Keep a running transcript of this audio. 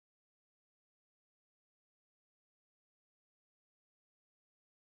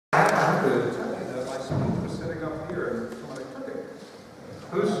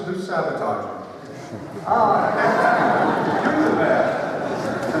sabotaging? You're the bad.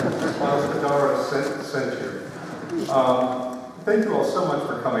 Well, Fedora sent you. Thank you all so much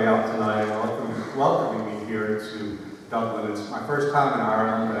for coming out tonight and welcoming me here to Dublin. It's my first time in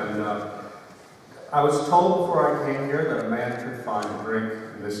Ireland, and I was told before I came here that a man could find a drink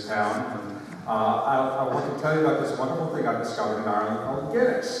in this town. And, I want to tell you about this wonderful thing I discovered in Ireland called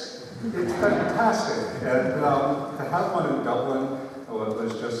Guinness. It's fantastic, and to have one in Dublin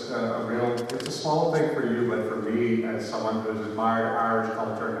was just it's a small thing for you, but for me, as someone who has admired Irish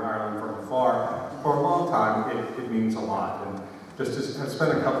culture in Ireland from afar, for a long time, it means a lot. And just to have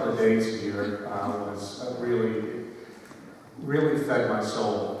spent a couple of days here was really fed my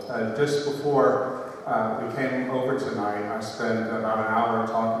soul. Just before we came over tonight, I spent about an hour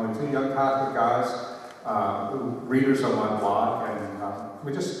talking with two young Catholic guys, readers on my blog, and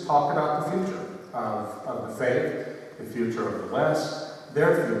we just talked about the future of the faith, the future of the West,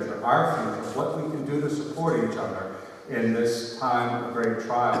 their future, our future, what we can do to support each other in this time of great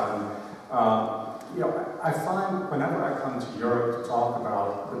trial. And you know, I find whenever I come to Europe to talk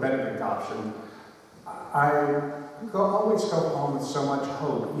about the Benedict Option, I always go home with so much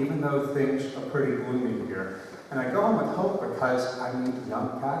hope, even though things are pretty gloomy here. And I go home with hope because I meet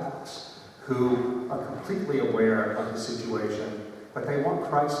young Catholics who are completely aware of the situation, but they want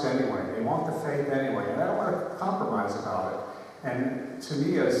Christ anyway. They want the faith anyway, and they don't want to compromise about it. And to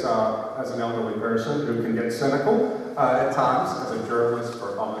me, as an elderly person who can get cynical at times, as a journalist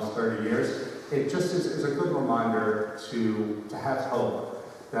for almost 30 years, it just is a good reminder to have hope.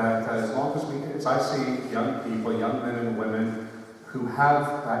 That as long as I see young people, young men and women who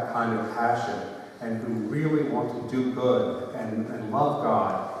have that kind of passion and who really want to do good and love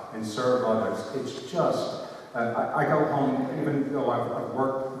God and serve others, it's just, I go home, even though I've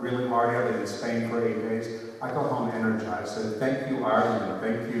worked really hard, I've been in Spain for 8 days, I go home energized. So thank you, Ireland,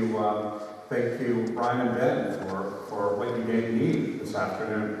 thank you, Brian and Ben, for what you gave me this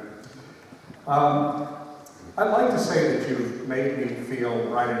afternoon. I'd like to say that you've made me feel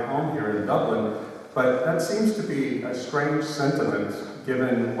right at home here in Dublin, but that seems to be a strange sentiment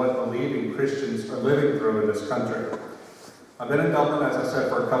given what believing Christians are living through in this country. I've been in Dublin, as I said,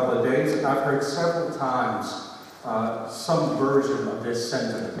 for a couple of days, and I've heard several times some version of this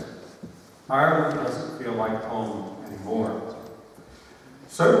sentiment. Ireland doesn't feel like home anymore.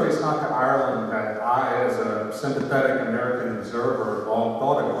 Certainly it's not the Ireland that I, as a sympathetic American observer, long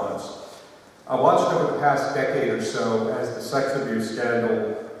thought it was. I watched over the past decade or so as the sex abuse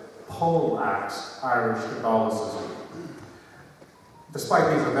scandal poleaxed Irish Catholicism.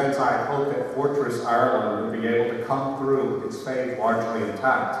 Despite these events, I had hoped that Fortress Ireland would be able to come through its faith largely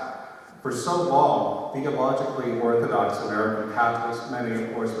intact. For so long, theologically orthodox American Catholics, many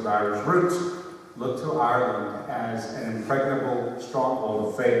of course with Irish roots, looked to Ireland as an impregnable stronghold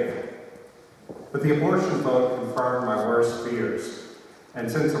of faith. But the abortion vote confirmed my worst fears. And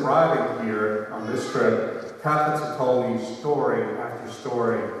since arriving here on this trip, Catholics have told me story after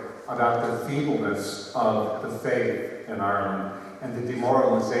story about the feebleness of the faith in Ireland and the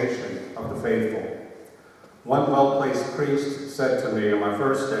demoralization of the faithful. One well-placed priest said to me on my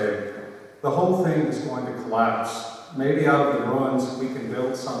first day, "The whole thing is going to collapse. Maybe out of the ruins we can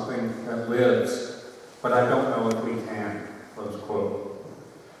build something that lives, but I don't know if we can," close quote.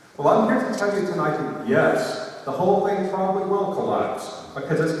 Well, I'm here to tell you tonight that yes, the whole thing probably will collapse,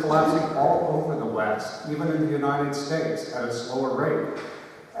 because it's collapsing all over the West, even in the United States, at a slower rate.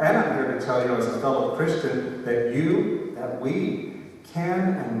 And I'm here to tell you as a fellow Christian that we can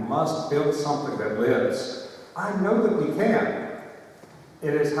and must build something that lives. I know that we can.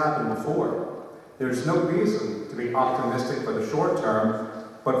 It has happened before. There's no reason to be optimistic for the short term,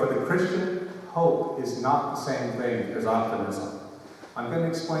 but for the Christian, hope is not the same thing as optimism. I'm going to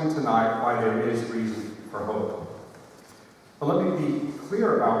explain tonight why there is reason for hope. But let me be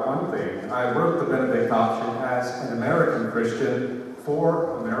clear about one thing. I wrote the Benedict Option as an American Christian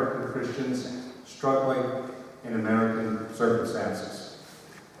for American Christians struggling in American circumstances.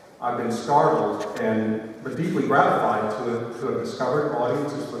 I've been startled but deeply gratified to have discovered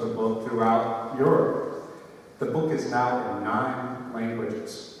audiences for the book throughout Europe. The book is now in 9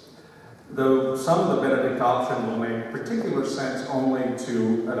 languages. Though some of the Benedict Option will make particular sense only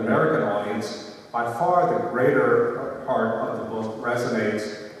to an American audience, by far the greater part of the book resonates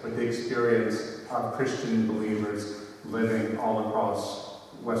with the experience of Christian believers living all across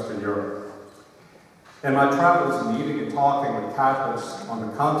Western Europe. In my travels meeting and talking with Catholics on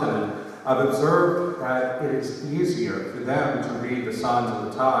the continent, I've observed that it is easier for them to read the signs of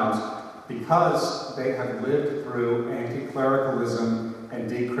the times because they have lived through anti-clericalism and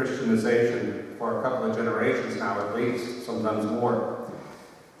de-Christianization for a couple of generations now at least, sometimes more.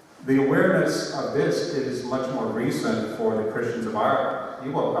 The awareness of this is much more recent for the Christians of Ireland.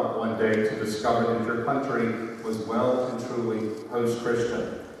 You woke up one day to discover that your country was well and truly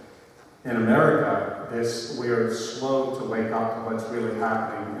post-Christian. In America, we are slow to wake up to what's really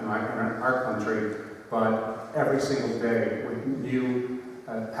happening in our country, but every single day with new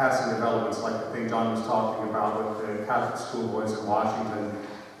passing developments like the thing John was talking about with the Catholic schoolboys in Washington,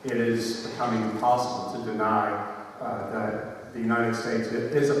 it is becoming impossible to deny that the United States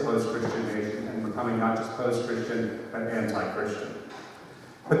is a post-Christian nation and becoming not just post-Christian, but anti-Christian.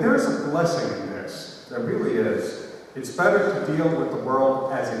 But there is a blessing in this. There really is. It's better to deal with the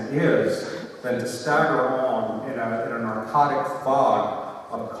world as it is than to stagger on in a narcotic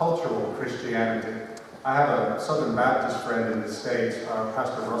fog of cultural Christianity. I have a Southern Baptist friend in the States,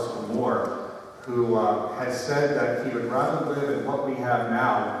 Pastor Russell Moore, who has said that he would rather live in what we have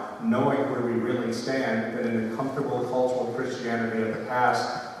now, knowing where we really stand, than in a comfortable cultural Christianity of the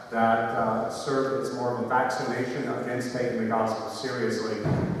past that served as more of a vaccination against taking the gospel seriously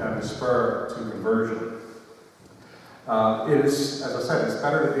than a spur to conversion. It is, as I said, it's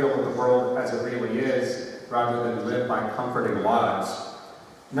better to deal with the world as it really is rather than live by comforting lives.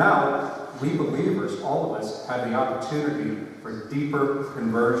 Now, we believers, all of us, have the opportunity for deeper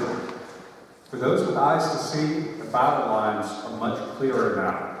conversion. For those with eyes to see, the battle lines are much clearer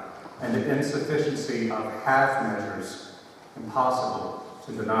now, and the insufficiency of half measures impossible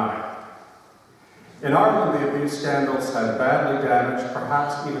to deny. In Ireland, the abuse scandals have badly damaged,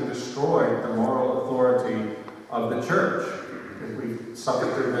 perhaps even destroyed, the moral authority of the church. We've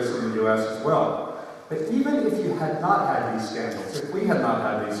suffered through this in the U.S. as well. But even if you had not had these scandals, if we had not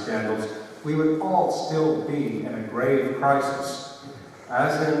had these scandals, we would all still be in a grave crisis.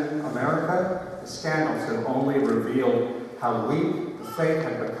 As in America, the scandals have only revealed how weak the faith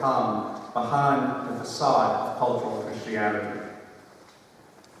had become behind the facade of cultural Christianity.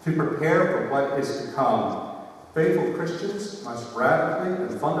 To prepare for what is to come, faithful Christians must radically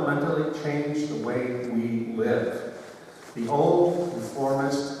and fundamentally change the way we live. The old,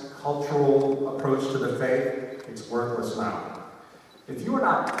 conformist, cultural approach to the faith, it's worthless now. If you are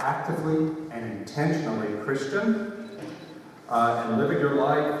not actively and intentionally Christian and living your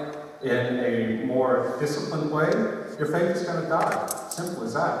life in a more disciplined way, your faith is going to die. Simple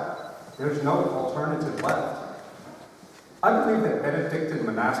as that. There's no alternative left. I believe that Benedictine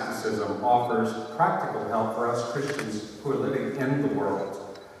monasticism offers practical help for us Christians who are living in the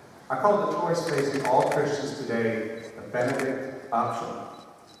world. I call the choice facing all Christians today the Benedict Option.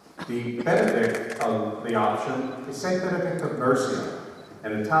 The Benedict of the Option is Saint Benedict of Nursia,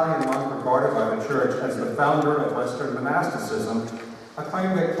 an Italian monk regarded by the Church as the founder of Western monasticism, a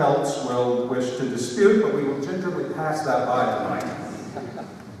claim that Celts will wish to dispute, but we will gingerly pass that by tonight.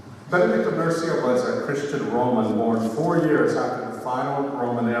 Benedict of Nursia was a Christian Roman born 4 years after the final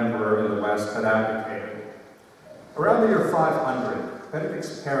Roman emperor in the West had abdicated. Around the year 500,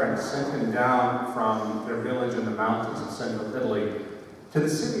 Benedict's parents sent him down from their village in the mountains of central Italy to the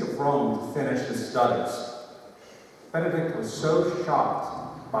city of Rome to finish his studies. Benedict was so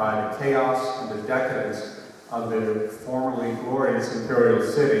shocked by the chaos and the decadence of the formerly glorious imperial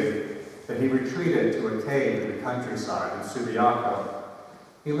city that he retreated to a cave in the countryside in Subiaco.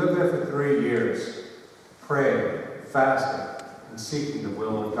 He lived there for 3 years, praying, fasting, and seeking the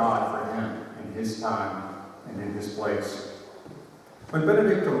will of God for him in his time and in his place. When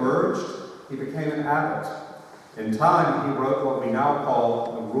Benedict emerged, he became an abbot. In time, he wrote what we now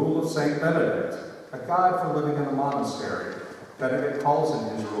call the Rule of St. Benedict, a guide for living in a monastery. Benedict calls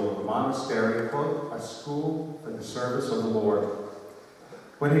in his rule the monastery, quote, a school for the service of the Lord.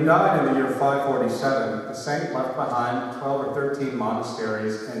 When he died in the year 547, the saint left behind 12 or 13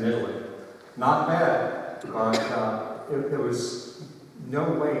 monasteries in Italy. Not bad, but there was no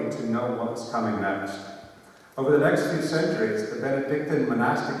way to know what was coming next. Over the next few centuries, the Benedictine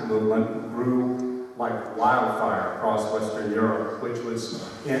monastic movement grew like wildfire across Western Europe, which was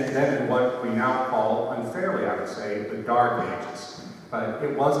then in what we now call, unfairly I would say, the Dark Ages. But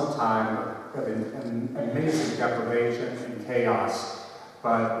it was a time of amazing deprivation and chaos.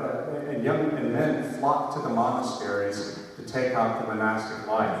 And men flocked to the monasteries to take up the monastic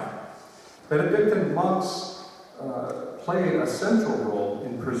life. Benedictine monks played a central role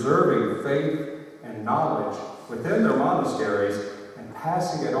in preserving faith and knowledge within their monasteries and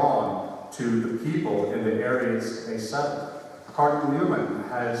passing it on to the people in the areas they settled. Cardinal Newman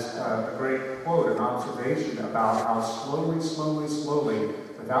has a great quote, an observation about how slowly,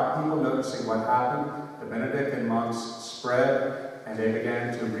 without people noticing what happened, the Benedictine monks spread and they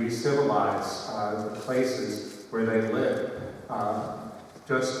began to re-civilize the places where they lived.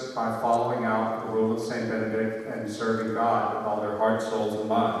 just by following out the rule of St. Benedict and serving God with all their hearts, souls, and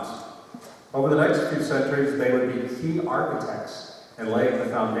minds. Over the next few centuries, they would be key architects in laying the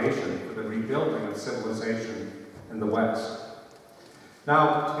foundation for the rebuilding of civilization in the West.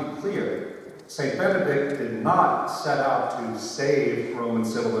 Now, to be clear, St. Benedict did not set out to save Roman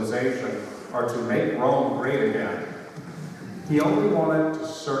civilization or to make Rome great again. He only wanted to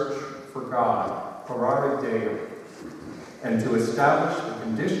search for God, parare Deum, and to establish the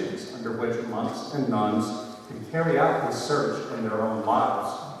conditions under which monks and nuns could carry out this search in their own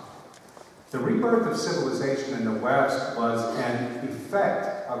lives. The rebirth of civilization in the West was an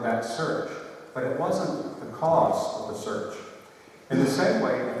effect of that search, but it wasn't the cause of the search. In the same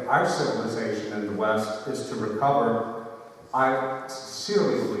way that our civilization in the West is to recover, I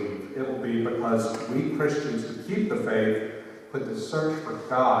sincerely believe it will be because we Christians who keep the faith put the search for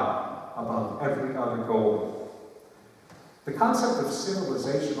God above every other goal. The concept of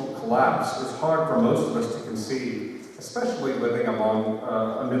civilizational collapse is hard for most of us to conceive, especially living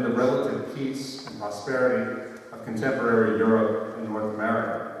amid the relative peace and prosperity of contemporary Europe and North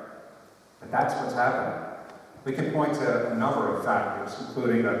America. But that's what's happening. We can point to a number of factors,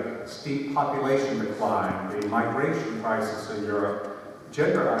 including a steep population decline, the migration crisis in Europe,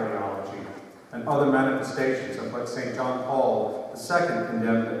 gender ideology, and other manifestations of what St. John Paul II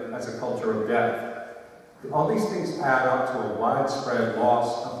condemned as a culture of death. All these things add up to a widespread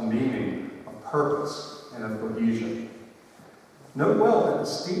loss of meaning, of purpose, and of cohesion. Note well that the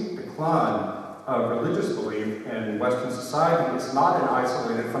steep decline of religious belief in Western society is not an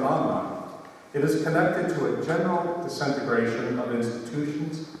isolated phenomenon. It is connected to a general disintegration of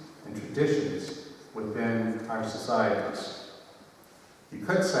institutions and traditions within our societies. You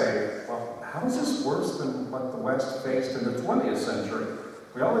could say, well, how is this worse than what the West faced in the 20th century?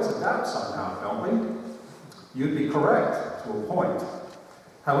 We always adapt somehow, don't we? You'd be correct to a point.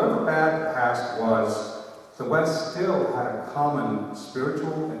 However bad the past was, the West still had a common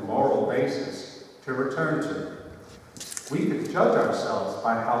spiritual and moral basis to return to. We could judge ourselves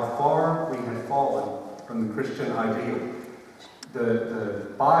by how far we had fallen from the Christian ideal. The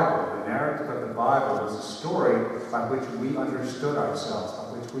Bible, the narrative of the Bible, was a story by which we understood ourselves,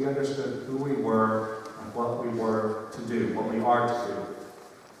 by which we understood who we were and what we were to do, what we are to do.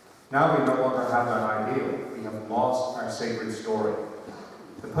 Now we no longer have that ideal. We have lost our sacred story.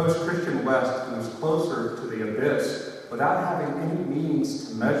 The post-Christian West moves closer to the abyss without having any means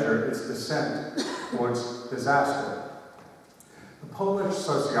to measure its descent towards disaster. The Polish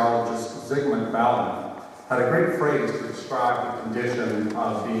sociologist Zygmunt Bauman had a great phrase to describe the condition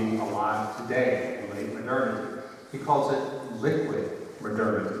of being alive today in late modernity. He calls it liquid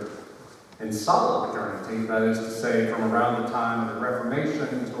modernity. In solid modernity, that is to say, from around the time of the Reformation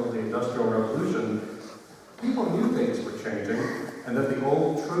until the Industrial Revolution, people knew things were changing and that the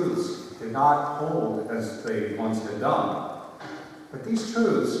old truths did not hold as they once had done. But these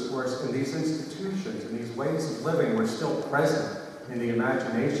truths were, in these institutions and these ways of living were still present in the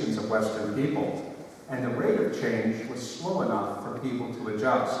imaginations of Western people, and the rate of change was slow enough for people to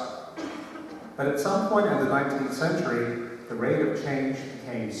adjust. But at some point in the 19th century, the rate of change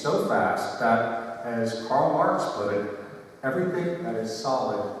became so fast that, as Karl Marx put it, everything that is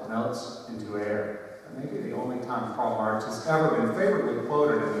solid melts into air. And maybe the only time Karl Marx has ever been favorably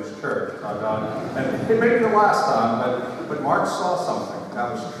quoted in this church. And it may be the last time, but Marx saw something.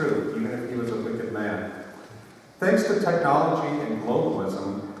 That was true, even if he was a wicked man. Thanks to technology and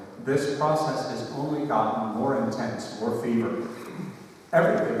globalism, this process has only gotten more intense, more fevered.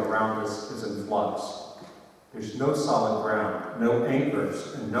 Everything around us is in flux. There's no solid ground, no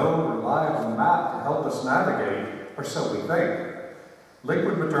anchors, and no reliable map to help us navigate, or so we think.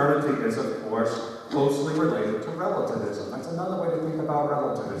 Liquid modernity is, of course, closely related to relativism. That's another way to think about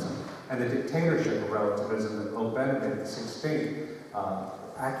relativism, and the dictatorship of relativism that Pope Benedict XVI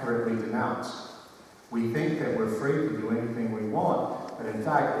accurately denounced. We think that we're free to do anything we want, but in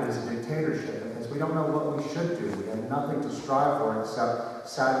fact it is a dictatorship because we don't know what we should do. We have nothing to strive for except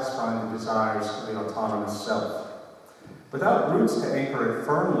satisfying the desires of the autonomous self. Without roots to anchor it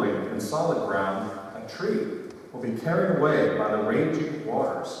firmly in solid ground, a tree will be carried away by the raging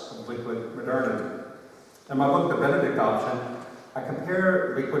waters of liquid modernity. In my book, The Benedict Option, I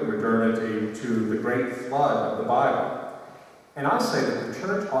compare liquid modernity to the great flood of the Bible. And I say that the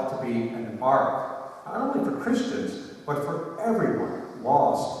church ought to be an ark, not only for Christians, but for everyone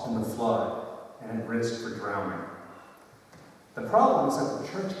lost in the flood and at risk for drowning. The problem is that the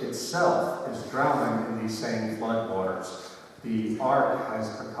church itself is drowning in these same floodwaters. The ark has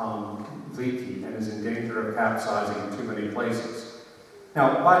become leaky and is in danger of capsizing in too many places.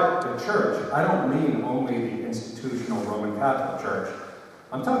 Now, by the church, I don't mean only the institutional Roman Catholic Church.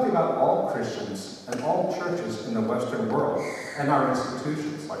 I'm talking about all Christians and all churches in the Western world and our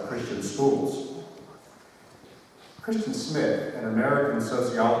institutions like Christian schools. Christian Smith, an American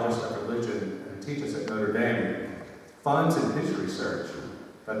sociologist of religion who teaches at Notre Dame, finds in his research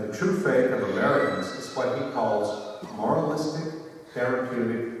that the true faith of Americans is what he calls moralistic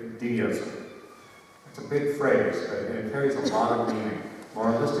therapeutic deism. It's a big phrase, but it carries a lot of meaning.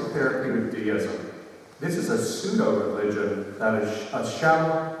 Moralistic therapeutic deism. This is a pseudo-religion that is a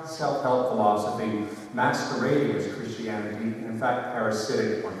shallow self-help philosophy masquerading as Christianity and in fact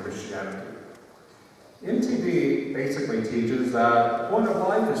parasitic on Christianity. MTD basically teaches that the point of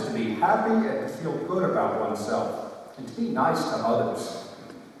life is to be happy and to feel good about oneself and to be nice to others.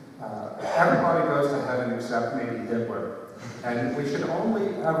 Everybody goes to heaven except maybe Hitler. And we should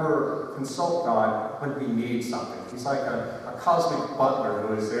only ever consult God when we need something. He's like a cosmic butler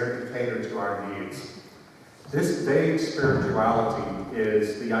who is there to cater to our needs. This vague spirituality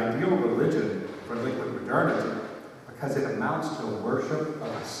is the ideal religion for liquid modernity because it amounts to a worship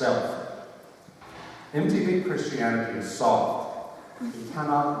of the self. MTV Christianity is soft. It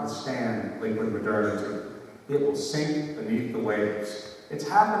cannot withstand liquid modernity. It will sink beneath the waves. It's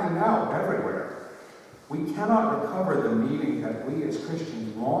happening now everywhere. We cannot recover the meaning that we as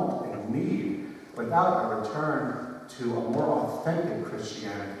Christians want and need without a return to a more authentic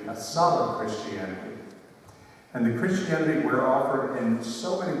Christianity, a solid Christianity. And the Christianity we're offered in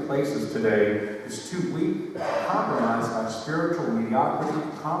so many places today is too weak, compromised by spiritual mediocrity,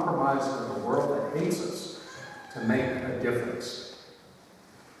 compromised with a world that hates us, to make a difference.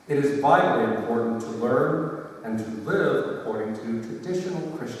 It is vitally important to learn and to live according to traditional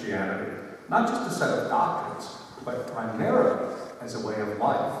Christianity, not just a set of doctrines, but primarily as a way of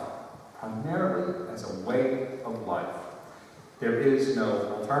life. Primarily as a way of life. There is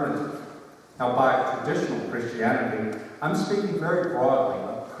no alternative. Now, by traditional Christianity, I'm speaking very broadly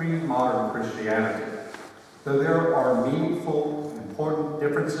of pre-modern Christianity. Though there are meaningful and important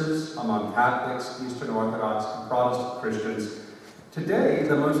differences among Catholics, Eastern Orthodox, and Protestant Christians, today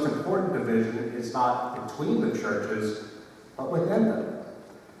the most important division is not between the churches, but within them.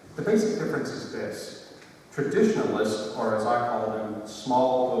 The basic difference is this. Traditionalists, or as I call them,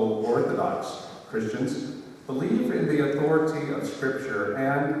 small O Orthodox Christians, believe in the authority of Scripture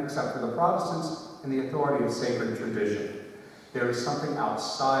and, except for the Protestants, in the authority of sacred tradition. There is something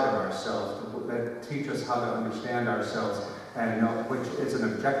outside of ourselves that teaches how to understand ourselves and which is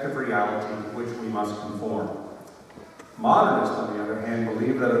an objective reality to which we must conform. Modernists, on the other hand,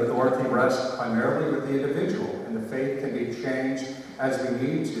 believe that authority rests primarily with the individual, and the faith can be changed as we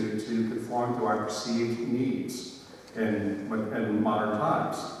need to conform to our perceived needs in modern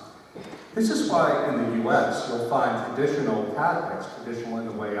times. This is why in the U.S. you'll find traditional Catholics, traditional in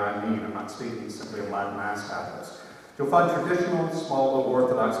the way I mean, I'm not speaking simply of Latin Mass Catholics. You'll find traditional small O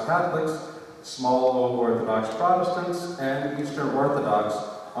Orthodox Catholics, small O Orthodox Protestants, and Eastern Orthodox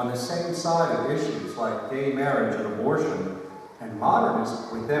on the same side of issues like gay marriage and abortion, and modernists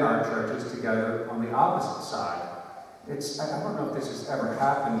within our churches together on the opposite side. I don't know if this has ever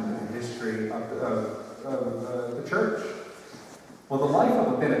happened in the history of the church. Well, the life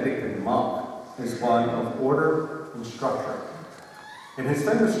of a Benedictine monk is one of order and structure. In his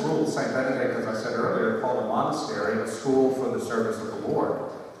famous rule, St. Benedict, as I said earlier, called a monastery a school for the service of the Lord.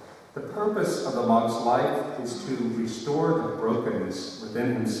 The purpose of the monk's life is to restore the brokenness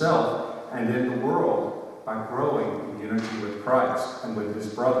within himself and in the world by growing in unity with Christ and with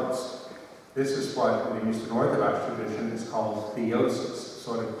his brothers. This is what in the Eastern Orthodox tradition is called theosis,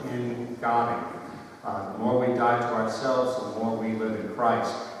 sort of in-godding. The more we die to ourselves, the more we live in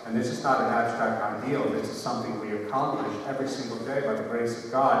Christ. And this is not an abstract ideal. This is something we accomplish every single day by the grace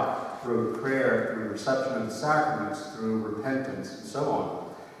of God through prayer, through reception of the sacraments, through repentance, and so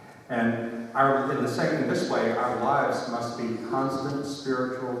on. And in this way, our lives must be constant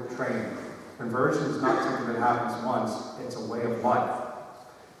spiritual training. Conversion is not something that happens once. It's a way of life.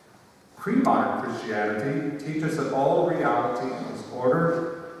 Pre-modern Christianity teaches that all reality is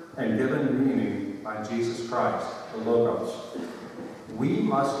ordered and given meaning by Jesus Christ, the Logos. We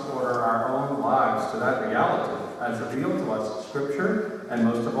must order our own lives to that reality as revealed to us in Scripture and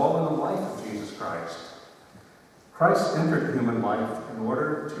most of all in the life of Jesus Christ. Christ entered human life in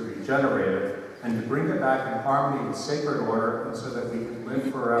order to regenerate it and to bring it back in harmony with sacred order and so that we can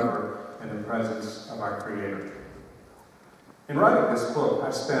live forever in the presence of our Creator. In writing this book,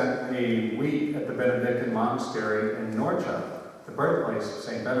 I spent a week at the Benedictine monastery in Norcia, the birthplace of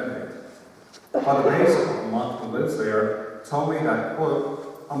St. Benedict. Father Basil, a monk who lives there, told me that,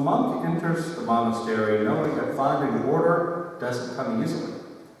 quote, a monk enters the monastery knowing that finding order doesn't come easily.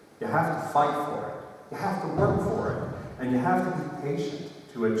 You have to fight for it. You have to work for it. And you have to be patient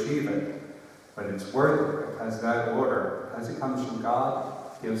to achieve it. But it's worth it because that order, as it comes from God,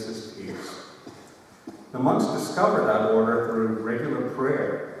 gives us peace. The monks discover that order through regular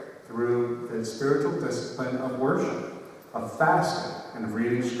prayer, through the spiritual discipline of worship, of fasting, and of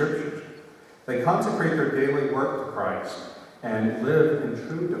reading scriptures. They consecrate their daily work to Christ and live in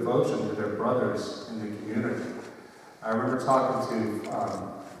true devotion to their brothers in the community. I remember talking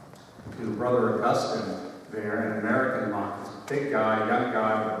to Brother Augustine there, an American monk. He's a big guy, young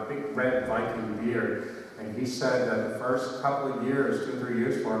guy, with a big red Viking beard. And he said that the first couple of years, 2 or 3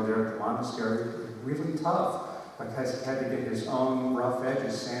 years for him there at the monastery, was really tough because he had to get his own rough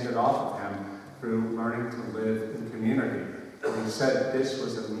edges sanded off of him through learning to live in community. And he said this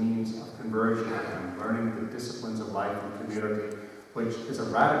was a means of conversion for him, learning the disciplines of life in community, which is a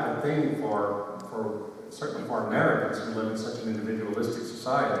radical thing certainly for Americans who live in such an individualistic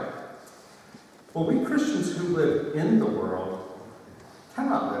society. Well, we Christians who live in the world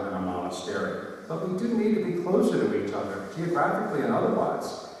cannot live in a monastery, but we do need to be closer to each other, geographically and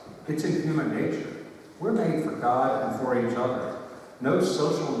otherwise. It's in human nature. We're made for God and for each other. No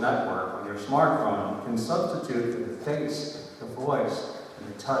social network on your smartphone can substitute the face, the voice,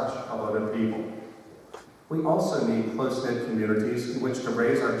 and the touch of other people. We also need close-knit communities in which to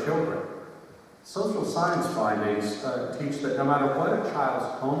raise our children. Social science findings teach that no matter what a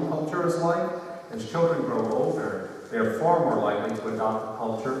child's home culture is like, as children grow older, they are far more likely to adopt the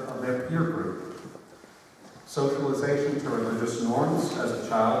culture of their peer group. Socialization to religious norms as a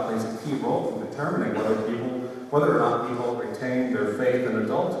child plays a key role in determining whether or not people retain their faith in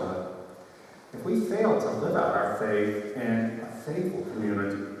adulthood. If we fail to live out our faith in a faithful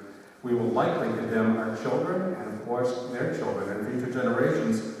community, we will likely condemn our children, and of course their children and future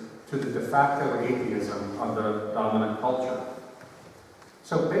generations, to the de facto atheism of the dominant culture.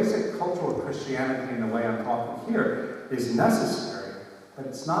 So basic cultural Christianity, in the way I'm talking here, is necessary, but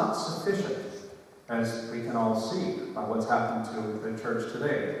it's not sufficient, as we can all see by what's happened to the church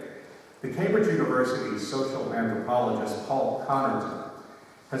today. The Cambridge University social anthropologist Paul Connerton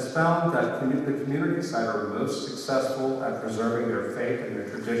has found that the communities that are most successful at preserving their faith and their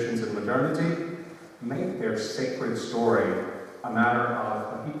traditions in modernity make their sacred story a matter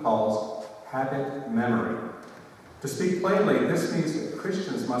of what he calls habit memory. To speak plainly, this means that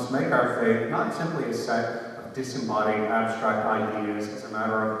Christians must make our faith not simply a set of disembodied abstract ideas as a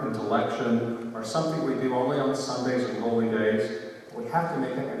matter of intellection or something we do only on Sundays and holy days, but we have to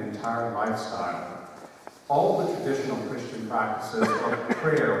make it an entire lifestyle. All the traditional Christian practices of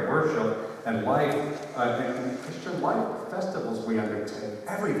prayer, worship, and life, and Christian life, festivals we undertake,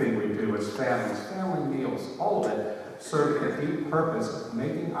 everything we do as families, family meals, all of it serve the deep purpose of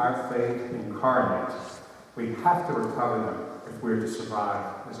making our faith incarnate. We have to recover them if we're to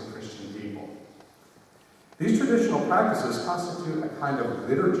survive as a Christian people. These traditional practices constitute a kind of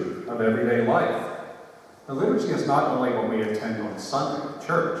liturgy of everyday life. The liturgy is not only what we attend on Sunday at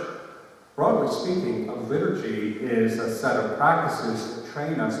church. Broadly speaking, a liturgy is a set of practices that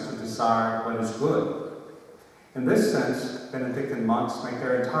train us to desire what is good. In this sense, Benedictine monks make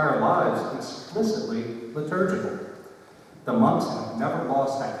their entire lives explicitly liturgical. The monks have never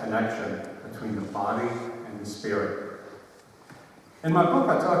lost that connection between the body and the spirit. In my book,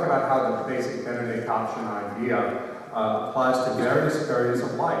 I talk about how the basic Benedict Option idea applies to various areas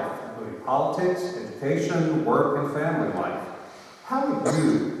of life, including politics, education, work, and family life. How would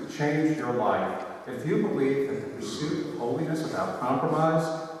you change your life if you believed that the pursuit of holiness without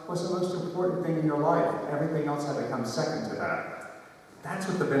compromise was the most important thing in your life? Everything else had to come second to that. That's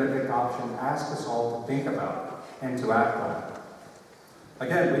what the Benedict Option asks us all to think about and to act on.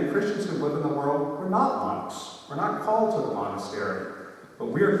 Again, we Christians who live in the world, we're not monks. We're not called to the monastery. But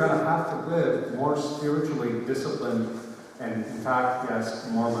we're going to have to live more spiritually disciplined and, in fact, yes,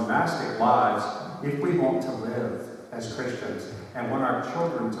 more monastic lives if we want to live as Christians and want our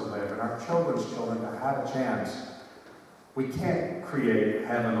children to live and our children's children to have a chance. We can't create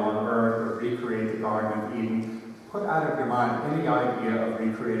heaven on earth or recreate the Garden of Eden. Put out of your mind any idea of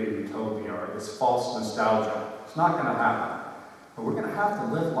recreating utopia or this false nostalgia. It's not going to happen. But we're going to have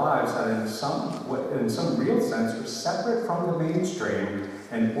to live lives that in some real sense are separate from the mainstream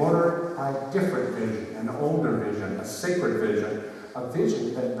and ordered by a different vision, an older vision, a sacred vision, a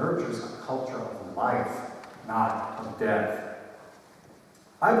vision that nurtures a culture of life, not of death.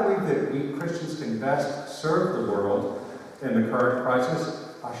 I believe that we Christians can best serve the world in the current crisis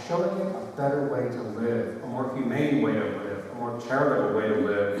by showing it a better way to live, a more humane way to live, a more charitable way to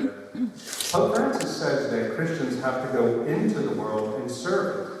live. Pope Francis says that Christians have to go into the world and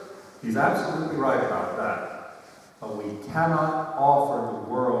serve it. He's absolutely right about that. But we cannot offer the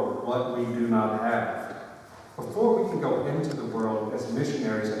world what we do not have. Before we can go into the world as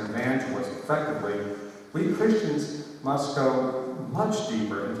missionaries and evangelists effectively, we Christians must go much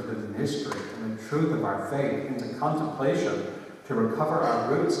deeper into the mystery and the truth of our faith, into contemplation, to recover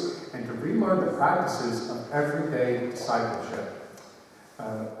our roots, and to relearn the practices of everyday discipleship.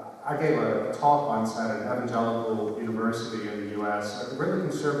 I gave a talk once at an evangelical university in the U.S., a really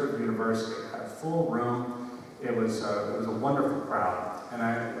conservative university. It had a full room. It was a wonderful crowd. And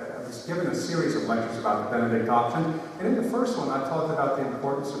I was given a series of lectures about the Benedict Option. And in the first one, I talked about the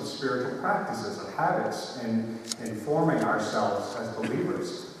importance of spiritual practices, of habits, in forming ourselves as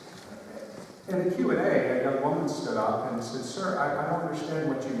believers. In the Q&A, a young woman stood up and said, "Sir, I don't understand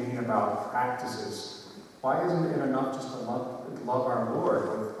what you mean about practices. Why isn't it enough just to love our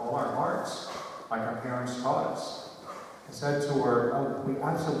Lord with all our hearts, like our parents taught us?" I said to her, "Oh, we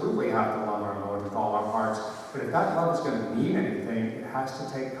absolutely have to love our Lord with all our hearts, but if that love is going to mean anything, it has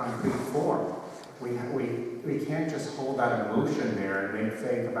to take concrete form. We can't just hold that emotion there and make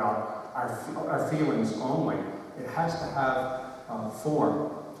faith about our feelings only. It has to have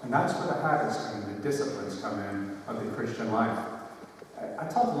form." And that's where the habits and the disciplines come in of the Christian life. I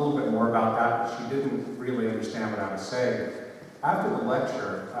talked a little bit more about that, but she didn't really understand what I was saying. After the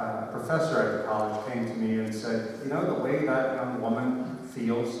lecture, a professor at the college came to me and said, "You know, the way that young woman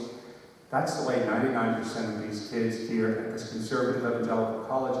feels, that's the way 99% of these kids here at this conservative evangelical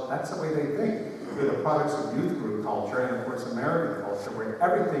college, that's the way they think. They're the products of youth group culture and, of course, American culture, where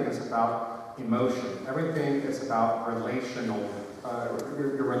everything is about emotion. Everything is about relational,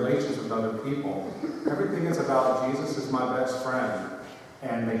 your relations with other people. Everything is about Jesus is my best friend."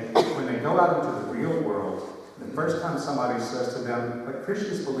 And when they go out into the real world, the first time somebody says to them, "What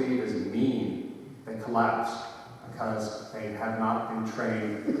Christians believe is mean," they collapse because they have not been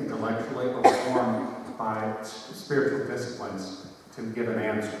trained intellectually or formed by spiritual disciplines to give an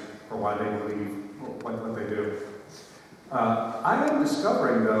answer for why they believe what they do. I am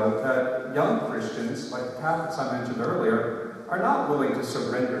discovering, though, that young Christians, like the Catholics I mentioned earlier, are not willing to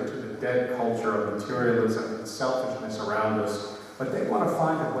surrender to the dead culture of materialism and selfishness around us, but they want to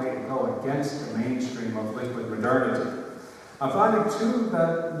find a way to go against the mainstream of liquid modernity. I'm finding, too,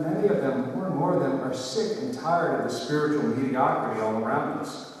 that many of them, more and more of them, are sick and tired of the spiritual mediocrity all around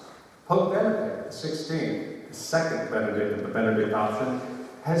us. Pope Benedict XVI, the second Benedict of the Benedict Option,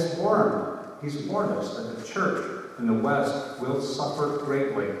 has he's warned us that the Church in the West will suffer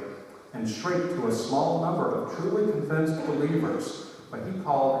greatly and shrink to a small number of truly convinced believers, what he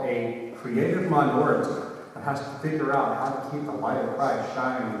called a creative minority that has to figure out how to keep the light of Christ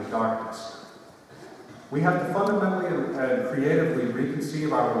shining in the darkness. We have to fundamentally and creatively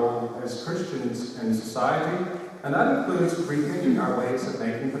reconceive our role as Christians in society, and that includes rethinking our ways of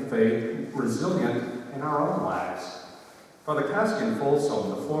making the faith resilient in our own lives. Father Cassian Folsom,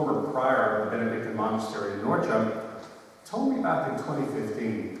 the former prior of the Benedictine monastery in Norcia, told me back in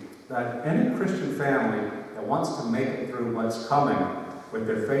 2015 that any Christian family that wants to make it through what's coming with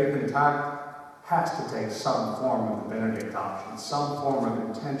their faith intact has to take some form of the Benedict Option, some form of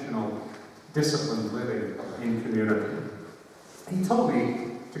intentional, disciplined living in community. He told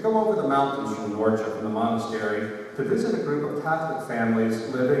me to go over the mountains from Norcia, from the monastery, to visit a group of Catholic families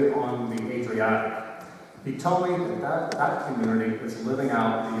living on the Adriatic. He told me that community is living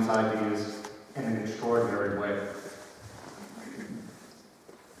out these ideas in an extraordinary way.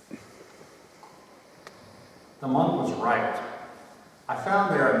 The monk was right. I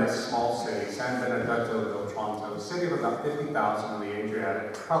found there in this small city, San Benedetto del Tronto, a city of about 50,000 in the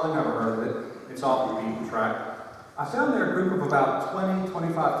Adriatic. Probably never heard of it. It's off the beaten track. I found there a group of about 20,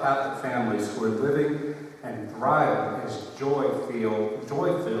 25 Catholic families who are living and thriving as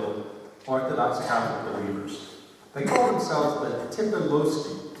joy-filled Orthodox Catholic believers. They call themselves the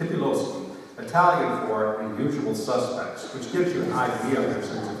Tipilosti, Italian for the usual suspects, which gives you an idea of their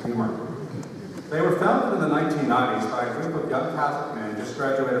sense of humor. They were founded in the 1990s by a group of young Catholic men just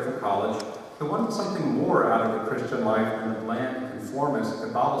graduated from college who wanted something more out of the Christian life than the bland conformist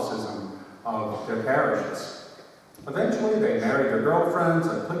Catholicism of their parishes. Eventually, they married their girlfriends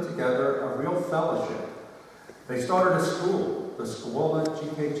and put together a real fellowship. They started a school, the Scuola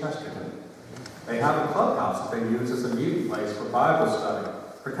G.K. Chesterton. They have a clubhouse that they use as a meeting place for Bible study,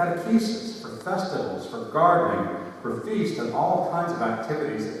 for catechesis, for festivals, for gardening, for feasts, and all kinds of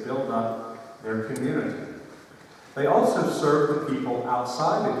activities that build up their community. They also serve the people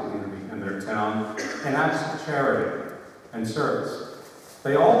outside the community in their town in acts of charity and service.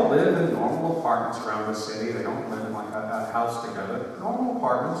 They all live in normal apartments around the city. They don't live in like a house together. Normal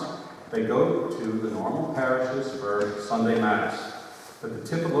apartments. They go to the normal parishes for Sunday Mass. But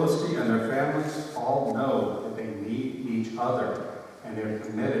the Tipilosti and their families all know that they need each other, and they're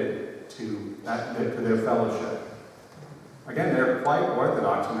committed to their fellowship. Again, they're quite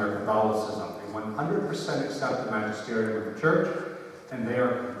orthodox in their Catholicism. They 100% accept the magisterium of the church, and they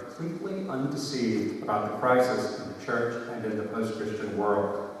are completely undeceived about the crisis in the church and in the post-Christian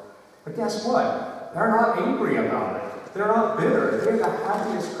world. But guess what? They're not angry about it. They're not bitter. They're the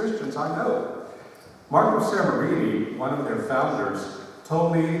happiest Christians I know. Marco Samarini, one of their founders,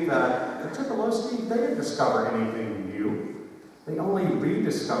 told me that the Ticolosti, they didn't discover anything new. They only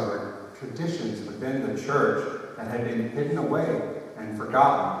rediscovered traditions within the church that had been hidden away and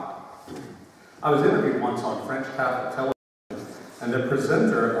forgotten. I was interviewed once on French Catholic television, and the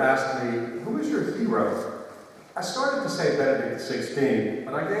presenter asked me, "Who is your hero?" I started to say Benedict XVI,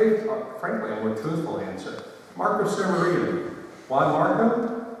 but I gave, frankly, a more truthful answer. Marco Samarini. Why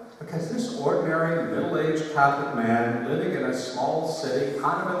Marco? Because this ordinary, middle-aged Catholic man living in a small city,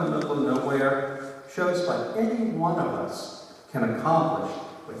 kind of in the middle of nowhere, shows what any one of us can accomplish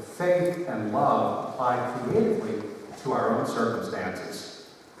with faith and love applied creatively to our own circumstances.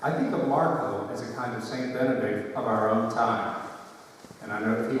 I think of Marco as a kind of St. Benedict of our own time. And I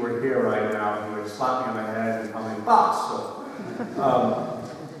know if he were here right now, he would slap me on the head and tell me, "Basso!"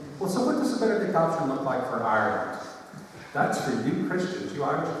 Well, so what does the Benedict Option look like for Ireland? That's for you Christians, you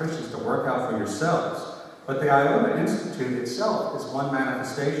Irish Christians, to work out for yourselves. But the Iona Institute itself is one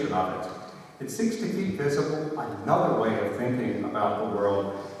manifestation of it. It seeks to keep visible another way of thinking about the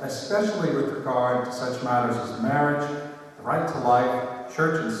world, especially with regard to such matters as marriage, the right to life,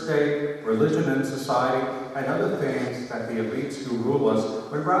 church and state, religion and society, and other things that the elites who rule us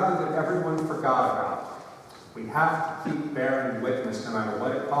would rather that everyone forgot about. We have to keep bearing witness no matter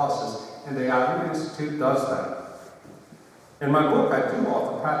what it costs us, and the Iona Institute does that. In my book, I do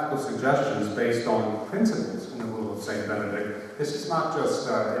offer practical suggestions based on principles in the rule of St. Benedict. This is not just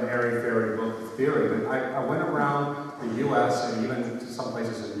an airy-fairy book of theory, but I went around the US and even to some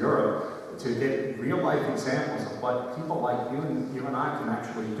places in Europe to get real-life examples of what people like you and I can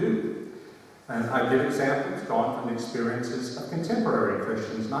actually do. And I give examples drawn from the experiences of contemporary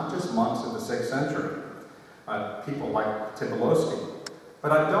Christians, not just monks of the 6th century, people like Ticolosti.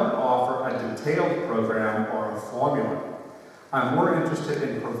 But I don't offer a detailed program or a formula. I'm more interested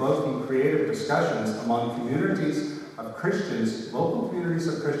in provoking creative discussions among communities of Christians, local communities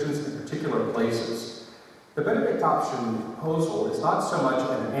of Christians in particular places. The Benedict Option proposal is not so much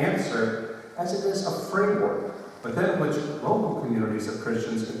an answer as it is a framework within which local communities of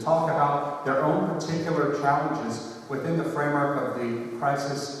Christians can talk about their own particular challenges within the framework of the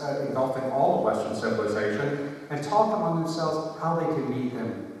crisis engulfing all of Western civilization, and talk among themselves how they can meet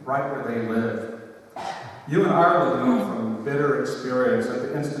them right where they live. You in Ireland know from bitter experience that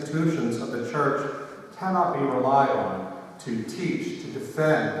the institutions of the church cannot be relied on to teach, to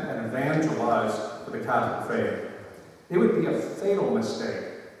defend, and evangelize for the Catholic faith. It would be a fatal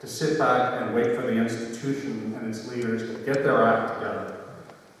mistake to sit back and wait for the institution and its leaders to get their act together.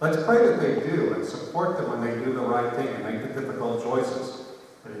 Let's pray that they do and support them when they do the right thing and make the difficult choices.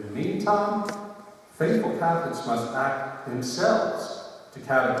 But in the meantime, faithful Catholics must act themselves to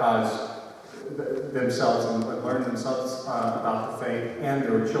catechize themselves and learn themselves about the faith and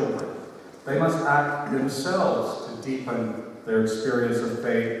their children. They must act themselves to deepen their experience of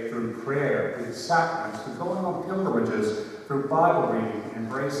faith through prayer, through sacraments, through going on pilgrimages, through Bible reading,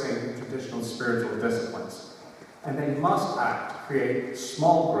 embracing traditional spiritual disciplines. And they must act to create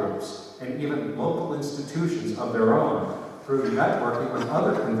small groups and even local institutions of their own through networking with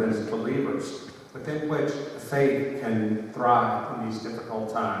other convinced believers within which the faith can thrive in these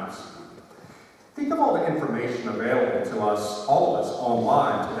difficult times. Think of all the information available to us, all of us,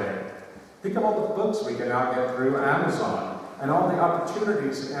 online today. Think of all the books we can now get through Amazon and all the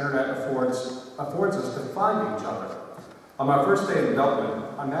opportunities the internet affords us to find each other. On my first day in Dublin,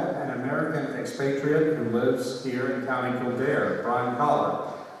 I met an American expatriate who lives here in County Kildare, Brian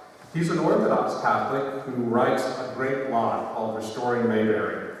Collar. He's an Orthodox Catholic who writes a great blog called Restoring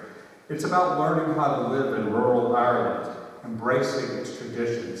Mayberry. It's about learning how to live in rural Ireland, embracing its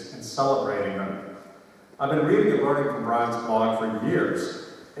traditions and celebrating them. I've been reading and learning from Brian's blog for years,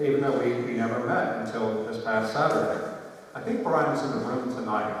 even though we never met until this past Saturday. I think Brian is in the room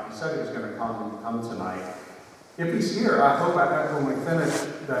tonight. He said he was going to come tonight. If he's here, I hope when we finish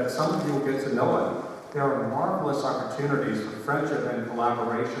that some of you will get to know him. There are marvelous opportunities for friendship and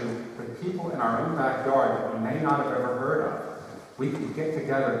collaboration with people in our own backyard that we may not have ever heard of. We can get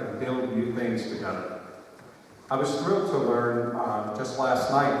together and build new things together. I was thrilled to learn just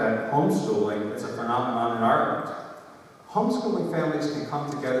last night that homeschooling is a phenomenon in Ireland. Homeschooling families can come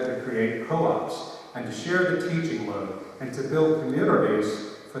together to create co-ops and to share the teaching load and to build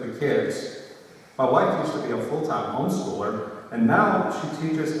communities for the kids. My wife used to be a full-time homeschooler, And now she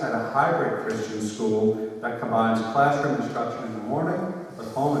teaches at a hybrid Christian school that combines classroom instruction in the morning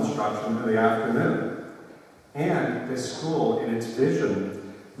with home instruction in the afternoon. And this school, in its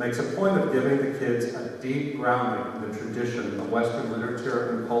vision, makes a point of giving the kids a deep grounding in the tradition of Western literature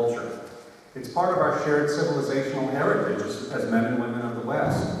and culture. It's part of our shared civilizational heritage as men and women of the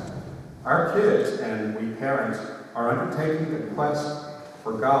West. Our kids, and we parents, are undertaking the quest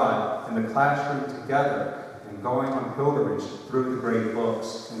for God in the classroom together and going on pilgrimage through the great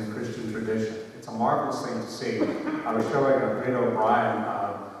books in the Christian tradition. It's a marvelous thing to see. I was showing Rita O'Brien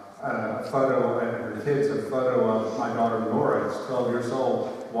a photo, and her kids, a photo of my daughter Nora, who's 12 years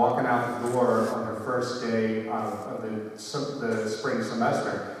old, walking out the door on her first day of the spring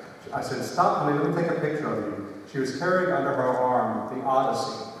semester. I said, "Stop, honey, let me take a picture of you." She was carrying under her arm the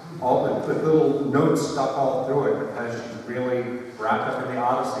Odyssey, all the little notes stuck all through it because she's really wrapped up in the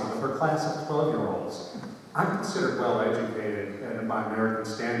Odyssey with her class of 12-year-olds. I'm considered well-educated by American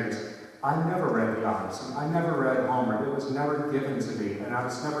standards. I never read the Odyssey. I never read Homer. It was never given to me, and I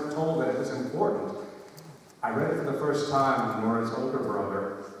was never told that it was important. I read it for the first time when Nora's older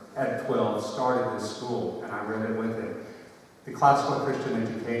brother, at 12, started this school, and I read it with him. The classical Christian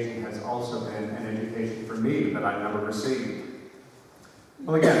education has also been an education for me that I never received.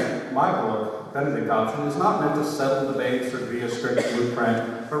 Well, again, my book, Benedict Option, is not meant to settle debates or be a strict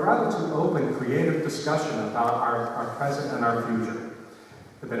blueprint, but rather to open creative discussion about our present and our future.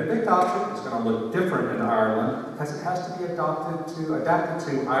 The Benedict Option is going to look different in Ireland because it has to be adapted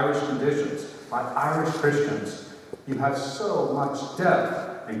to Irish conditions by Irish Christians. You have so much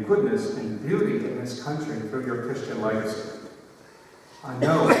depth and goodness and beauty in this country through your Christian legacy. I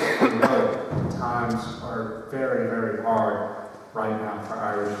know times are very, very hard right now for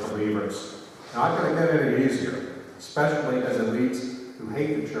Irish believers. Now, I'm going to get any easier, especially as elites who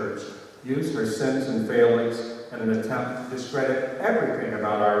hate the church use her sins and failings in an attempt to discredit everything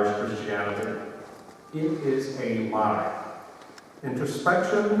about Irish Christianity. It is a lie.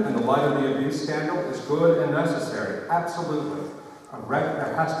 Introspection in the light of the abuse scandal is good and necessary, absolutely.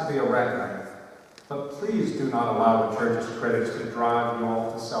 There has to be a reckoning. But please do not allow the church's critics to drive you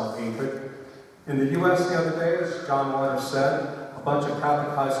all to self-hatred. In the U.S. the other day, as John Waters said, a bunch of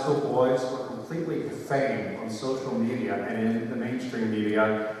Catholic high school boys were completely defamed on social media and in the mainstream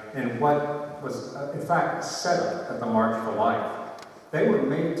media in what was, in fact, a setup at the March for Life. They were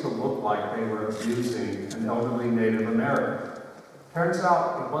made to look like they were abusing an elderly Native American. Turns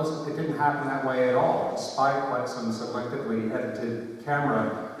out it didn't happen that way at all, despite what some selectively edited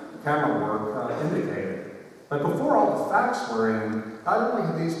camera work indicated. But before all the facts were in, not only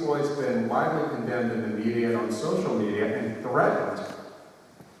had these boys been widely condemned in the media and on social media and threatened,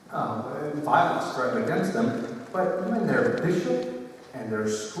 and violence threatened against them, but even their bishop and their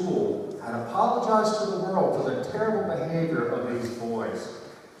school had apologized to the world for the terrible behavior of these boys,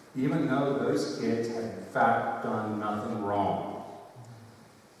 even though those kids had in fact done nothing wrong.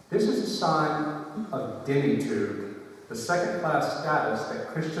 This is a sign of dignitude, the second-class status that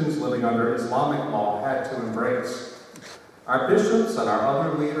Christians living under Islamic law had to embrace. Our bishops and our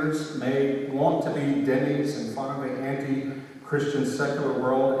other leaders may want to be dhimmis in front of the anti-Christian secular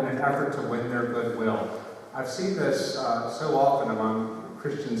world in an effort to win their goodwill. I've seen this so often among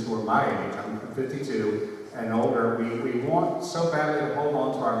Christians who are my age. I'm 52 and older. We want so badly to hold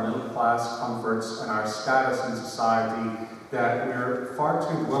on to our middle-class comforts and our status in society that we're far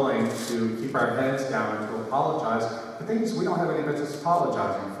too willing to keep our heads down and to apologize for things we don't have any business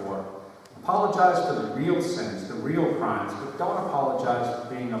apologizing for. Apologize for the real sins, the real crimes, but don't apologize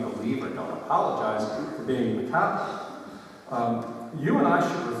for being a believer. Don't apologize for being a Catholic. You and I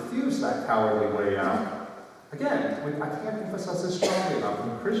should refuse that cowardly way out. Again, I can't emphasize this strongly enough.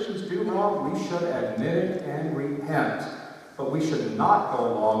 When Christians do wrong, we should admit it and repent. But we should not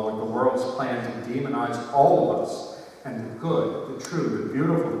go along with the world's plan to demonize all of us and the good, the true, the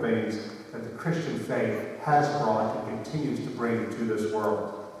beautiful things that the Christian faith has brought and continues to bring to this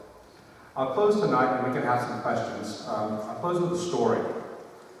world. I'll close tonight and we can have some questions. I'll close with a story.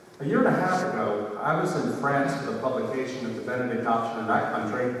 A year and a half ago, I was in France for the publication of the Benedict Option in that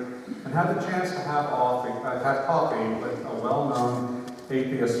country and had the chance to have coffee with a well-known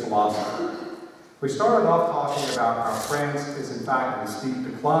atheist philosopher. We started off talking about how France is in fact in steep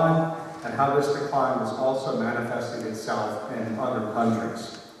decline and how this decline was also manifesting itself in other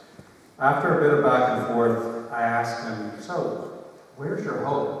countries. After a bit of back and forth, I asked him, "So, where's your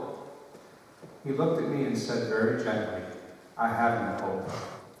hope?" He looked at me and said very gently, "I have no hope."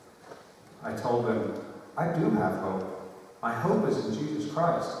 I told him, "I do have hope. My hope is in Jesus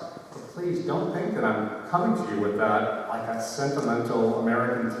Christ. But please don't think that I'm coming to you with that like a sentimental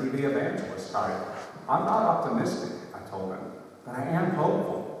American TV evangelist type. I'm not optimistic," I told him. but I am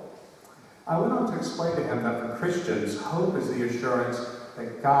hopeful. I went on to explain to him that for Christians, hope is the assurance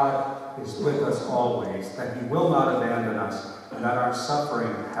that God is with us always, that He will not abandon us, and that our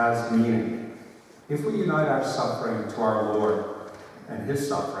suffering has meaning. If we unite our suffering to our Lord and His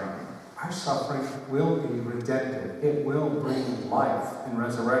suffering, our suffering will be redemptive. It will bring life and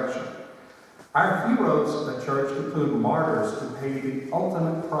resurrection. Our heroes of the church include martyrs who paid the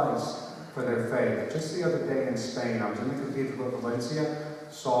ultimate price for their faith. Just the other day in Spain, I was in the Cathedral of Valencia,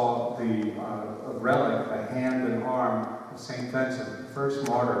 saw the relic, the hand and arm of St. Vincent, the first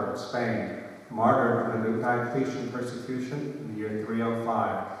martyr of Spain, martyred under the Diocletian persecution in the year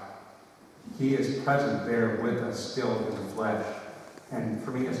 305. He is present there with us still in the flesh. And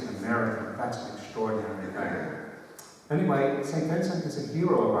for me as an American, that's an extraordinary thing. Anyway, St. Vincent is a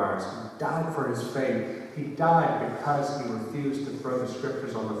hero of ours. He died for his faith. He died because he refused to throw the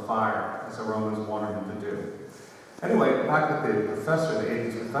scriptures on the fire, as the Romans wanted him to do. Anyway, back with the professor, the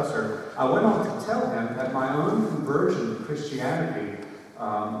atheist professor, I went on to tell him that my own conversion to Christianity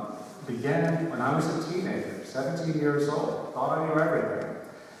began when I was a teenager, 17 years old. Thought I knew everything.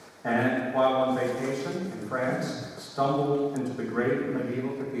 And while on vacation in France, stumbled into the great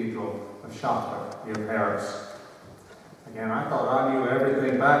medieval cathedral of Chartres near Paris. Again, I thought I knew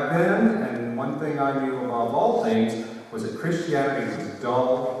everything back then, and one thing I knew above all things was that Christianity was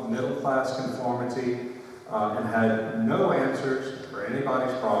dull, middle-class conformity, and had no answers for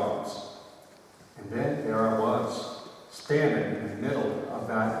anybody's problems. And then there I was, standing in the middle of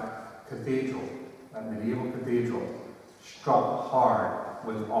that cathedral, that medieval cathedral, struck hard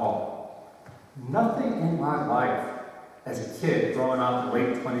with awe. Nothing in my life as a kid growing up in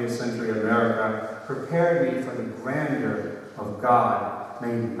late 20th century America prepared me for the grandeur of God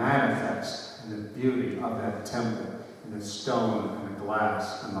made manifest in the beauty of that temple, in the stone and the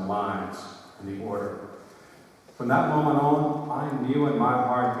glass and the lines and the order. From that moment on, I knew in my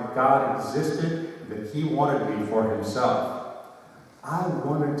heart that God existed and that He wanted me for Himself. I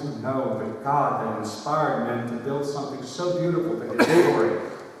wanted to know that God that inspired men to build something so beautiful to His glory.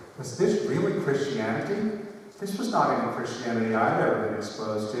 Was this really Christianity? This was not any Christianity I'd ever been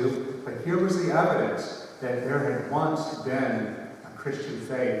exposed to, but here was the evidence that there had once been a Christian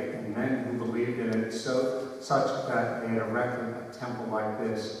faith and men who believed in it such that they had erected a temple like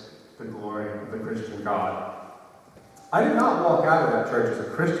this to the glory of the Christian God. I did not walk out of that church as a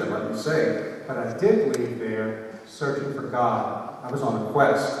Christian, let me say, but I did leave there searching for God. I was on a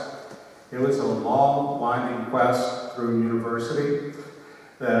quest. It was a long, winding quest through university,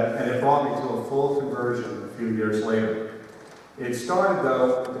 and it brought me to a full conversion a few years later. It started,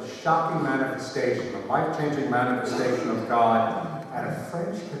 though, with a shocking manifestation, a life-changing manifestation of God at a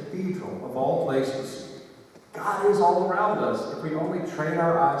French cathedral, of all places. God is all around us if we only train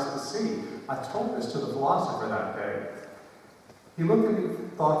our eyes to see. I told this to the philosopher that day. He looked at me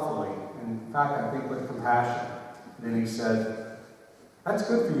thoughtfully, in fact, I think with compassion. And then he said, "That's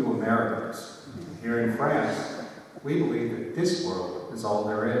good for you Americans. Here in France, we believe that this world is all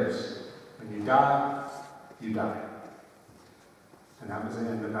there is. When you die, you die." And that was the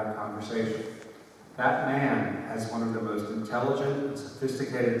end of that conversation. That man has one of the most intelligent and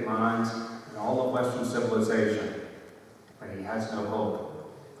sophisticated minds in all of Western civilization, but he has no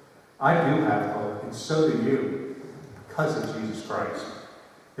hope. I do have hope, and so do you, because of Jesus Christ.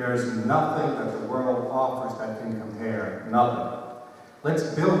 There is nothing that the world offers that can compare. Nothing. Let's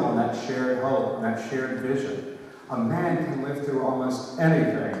build on that shared hope and that shared vision. A man can live through almost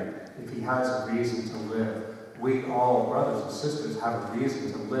anything if he has a reason to live. We all, brothers and sisters, have a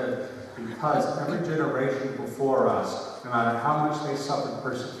reason to live because every generation before us, no matter how much they suffered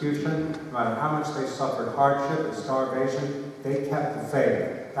persecution, no matter how much they suffered hardship and starvation, they kept the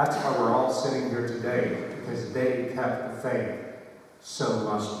faith. That's why we're all sitting here today, because they kept the faith. So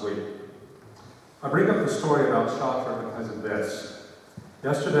must we. I bring up the story about Chartres because of this.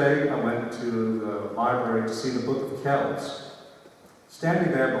 Yesterday, I went to the library to see the Book of Kells.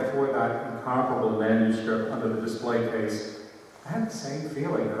 Standing there before that incomparable manuscript under the display case, I had the same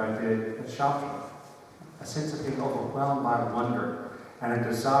feeling that I did at Chartres. A sense of being overwhelmed by wonder and a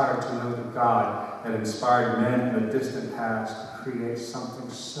desire to know the God that inspired men in the distant past to create something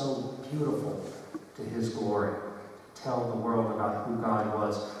so beautiful to His glory, to tell the world about who God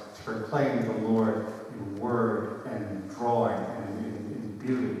was, to proclaim the Lord in word and in drawing and in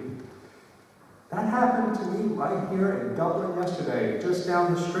beauty. That happened to me right here in Dublin yesterday, just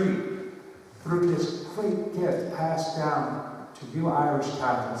down the street, through this great gift passed down to you Irish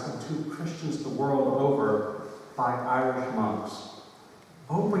Catholics and to Christians the world over by Irish monks.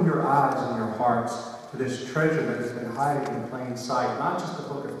 Open your eyes and your hearts to this treasure that has been hiding in plain sight, not just the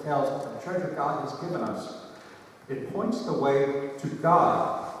Book of Kells, but the treasure God has given us. It points the way to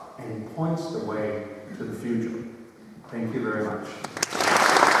God and points the way to the future. Thank you very much.